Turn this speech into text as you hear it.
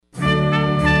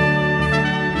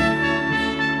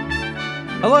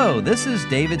Hello, this is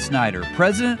David Snyder,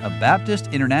 President of Baptist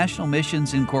International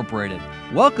Missions Incorporated,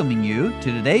 welcoming you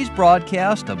to today's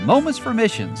broadcast of Moments for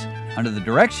Missions under the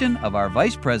direction of our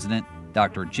Vice President,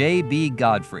 Dr. J.B.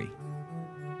 Godfrey.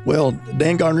 Well,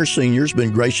 Dan Gardner Sr. has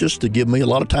been gracious to give me a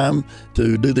lot of time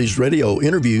to do these radio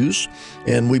interviews,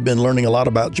 and we've been learning a lot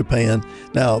about Japan.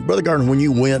 Now, Brother Gardner, when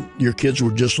you went, your kids were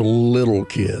just little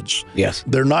kids. Yes.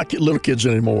 They're not little kids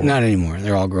anymore. Not anymore.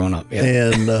 They're all grown up.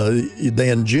 Yeah. And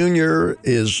Dan Jr.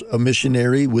 is a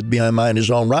missionary with BIMI in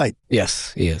his own right.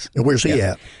 Yes, he is. And where's he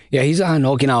at? Yeah, he's on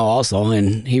Okinawa also,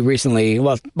 and he recently,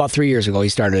 about 3 years ago, he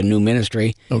started a new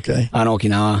ministry on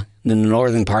Okinawa in the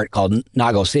northern part called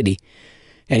Nago City.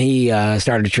 And he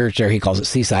started a church there. He calls it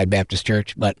Seaside Baptist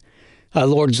Church. But the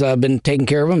Lord's been taking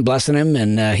care of him, blessing him,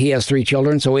 and he has 3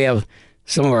 children. So we have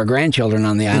some of our grandchildren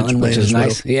on the island, which is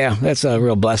nice. Well. Yeah, that's a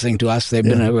real blessing to us. They've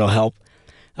been a real help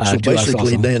so to us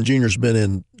basically, also. Dan Jr.'s been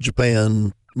in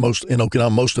Japan, in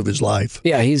Okinawa, most of his life.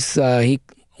 Yeah, he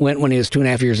went when he was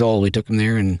 2.5 years old. We took him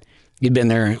there, and he'd been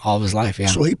there all of his life, yeah.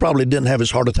 So he probably didn't have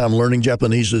as hard a time learning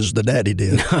Japanese as the daddy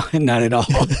did. No, not at all.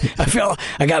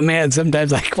 I got mad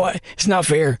sometimes, like, what? It's not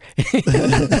fair.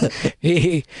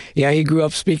 He grew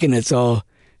up speaking it, so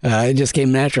it just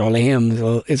came natural to him.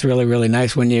 So it's really, really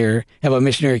nice when you have a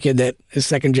missionary kid that is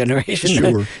second generation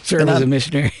serve as a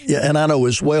missionary. Yeah, and I know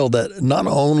as well that not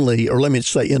only, or let me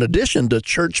say, in addition to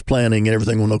church planning and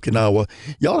everything on Okinawa,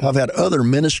 y'all have had other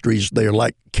ministries there,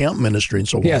 like camp ministry and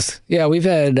so on. Yes. Yeah, we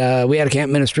had a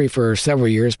camp ministry for several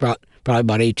years, probably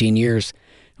about 18 years.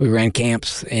 We ran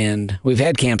camps, and we've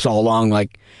had camps all along.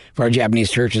 Like for our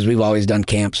Japanese churches, we've always done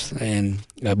camps, and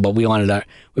but we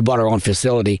bought our own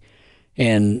facility.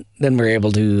 And then we were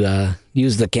able to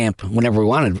use the camp whenever we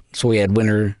wanted. So we had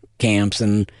winter camps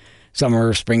and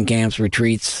summer, spring camps,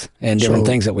 retreats, and different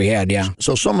things that we had, yeah.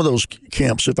 So some of those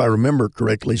camps, if I remember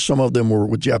correctly, some of them were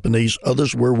with Japanese,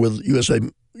 others were with U.S.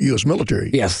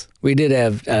 military. Yes, we did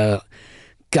have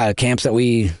camps that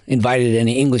we invited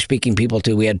any English-speaking people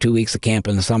to. We had 2 weeks of camp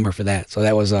in the summer for that. So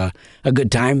that was a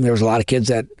good time. There was a lot of kids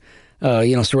that,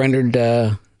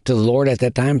 surrendered to the Lord at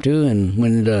that time, too, and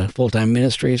went into full-time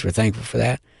ministries. We're thankful for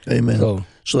that. Amen.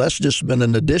 So that's just been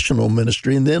an additional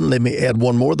ministry. And then let me add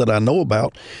one more that I know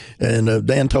about. And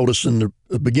Dan told us in the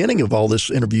beginning of all this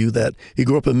interview that he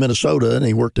grew up in Minnesota and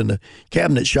he worked in a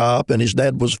cabinet shop, and his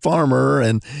dad was a farmer,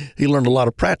 and he learned a lot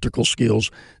of practical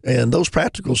skills. And those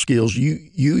practical skills, you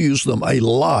use them a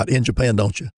lot in Japan,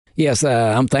 don't you? Yes,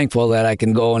 I'm thankful that I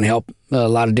can go and help a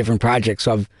lot of different projects.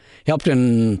 So I've helped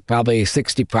in probably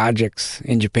 60 projects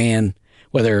in Japan,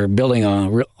 whether building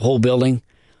a whole building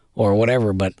or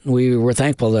whatever. But we were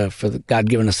thankful for God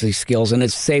giving us these skills, and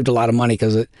it's saved a lot of money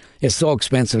because it's so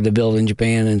expensive to build in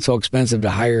Japan and so expensive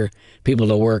to hire people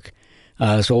to work.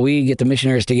 So we get the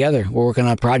missionaries together. We're working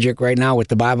on a project right now with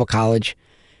the Bible College,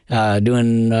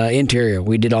 doing interior.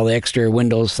 We did all the exterior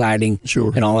windows, siding,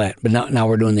 and all that. But now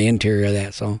we're doing the interior of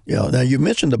that. So yeah. Now you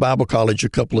mentioned the Bible College a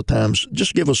couple of times.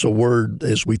 Just give us a word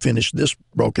as we finish this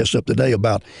broadcast up today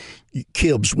about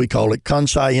KIBS. We call it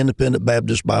Kansai Independent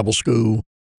Baptist Bible School.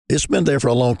 It's been there for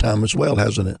a long time as well,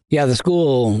 hasn't it? Yeah, the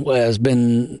school has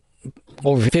been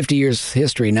over 50 years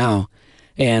history now,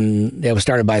 and it was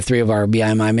started by 3 of our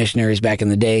BIMI missionaries back in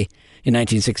the day in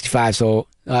 1965. So,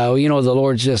 the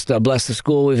Lord's just blessed the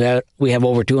school. We have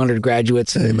over 200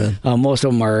 graduates. Amen. Most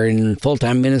of them are in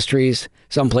full-time ministries,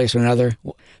 someplace or another.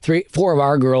 4 of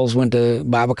our girls went to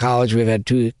Bible college. We've had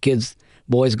 2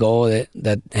 boys go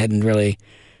that hadn't really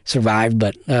survived,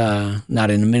 but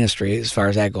not in the ministry as far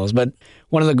as that goes. But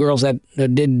one of the girls that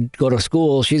did go to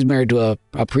school, she's married to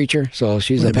a preacher, so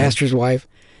she's a pastor's wife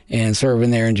and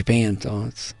serving there in Japan.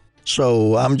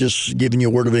 So I'm just giving you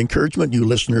a word of encouragement, you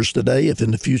listeners today. If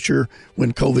in the future,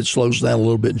 when COVID slows down a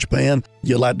little bit in Japan,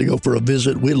 you'd like to go for a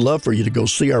visit, we'd love for you to go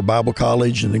see our Bible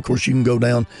College. And, of course, you can go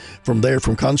down from there,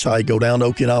 from Kansai, go down to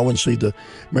Okinawa and see the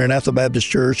Maranatha Baptist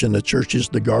Church and the churches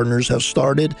the Gardners have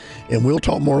started. And we'll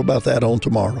talk more about that on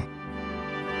tomorrow.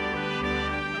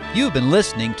 You've been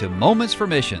listening to Moments for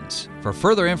Missions. For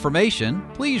further information,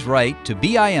 please write to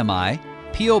BIMI,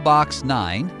 P.O. Box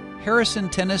 9, Harrison,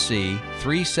 Tennessee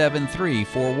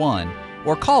 37341,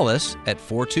 or call us at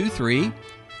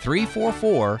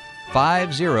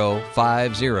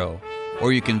 423-344-5050,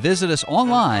 or you can visit us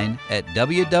online at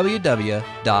www.bimi.org.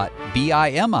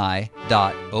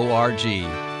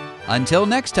 Until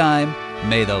next time,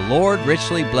 may the Lord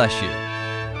richly bless you.